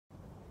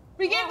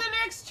Begin the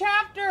next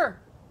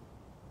chapter.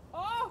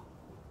 Oh!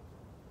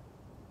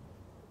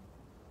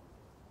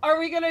 Are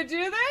we gonna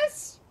do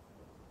this?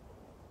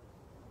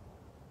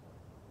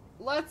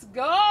 Let's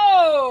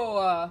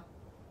go!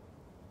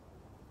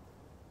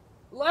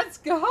 Let's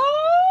go! I'm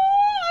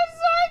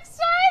so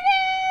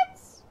excited!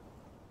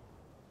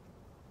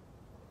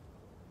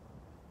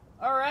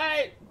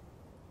 Alright.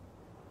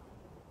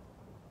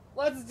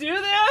 Let's do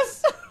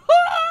this!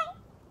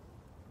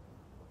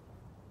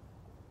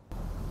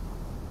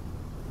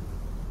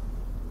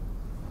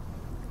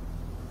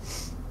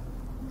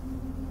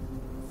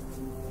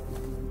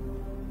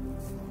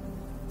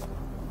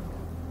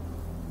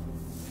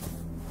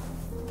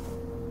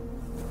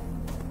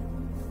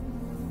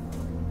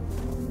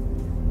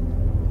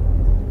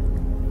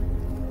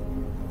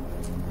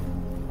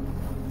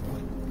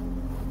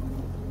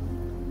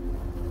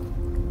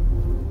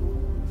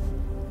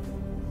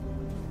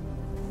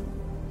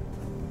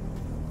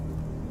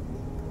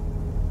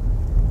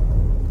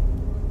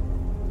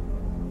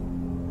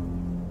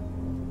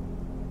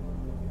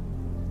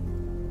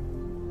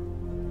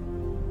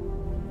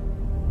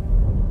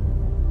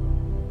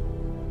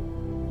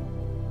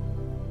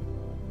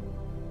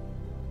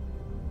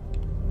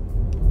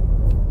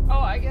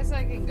 I guess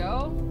I can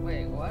go?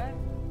 Wait, what?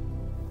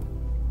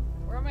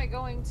 Where am I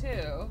going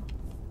to?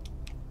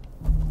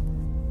 What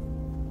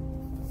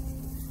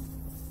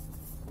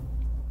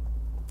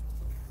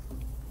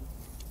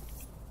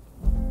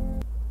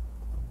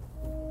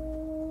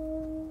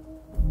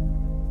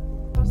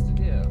am I supposed to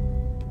do?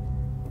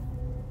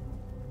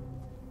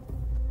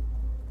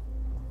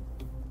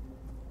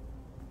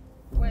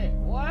 Wait,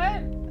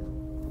 what?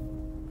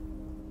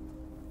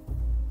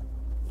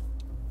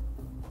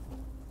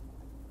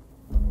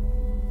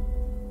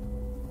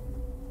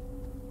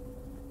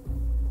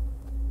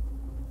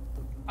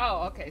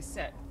 Oh, okay,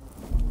 sit.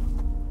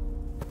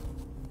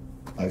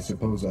 I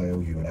suppose I owe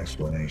you an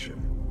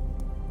explanation.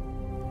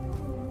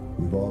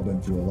 We've all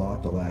been through a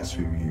lot the last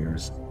few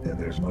years, and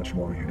there's much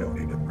more you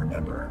don't even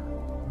remember.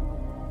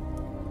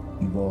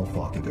 You've all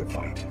fought the good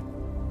fight,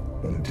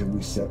 but until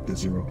we set the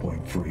 0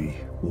 point free,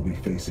 we'll be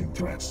facing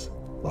threats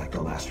like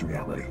the last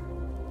reality,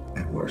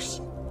 and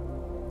worse.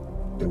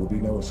 There will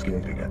be no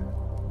escaping it.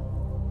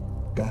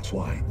 That's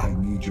why I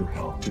need your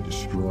help to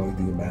destroy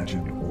the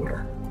imagined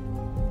order.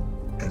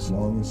 As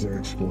long as they're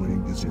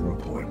exploiting the 0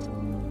 point,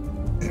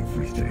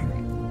 everything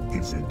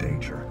is in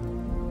danger.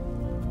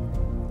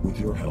 With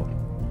your help,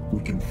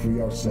 we can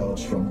free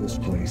ourselves from this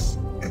place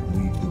and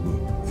leave the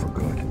loop for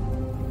good.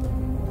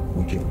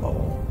 We can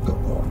all go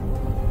home.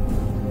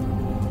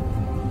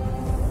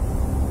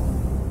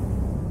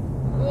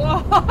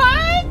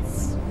 What?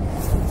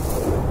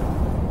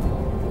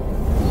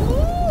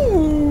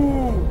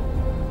 Ooh.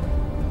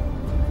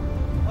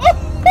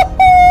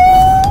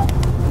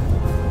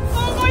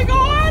 Oh my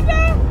god!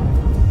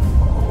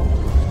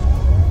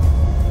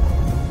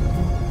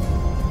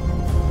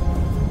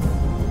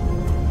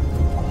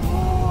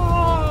 Oh.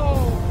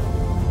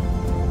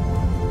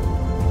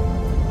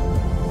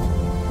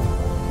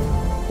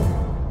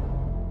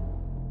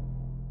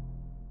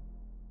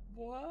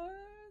 What?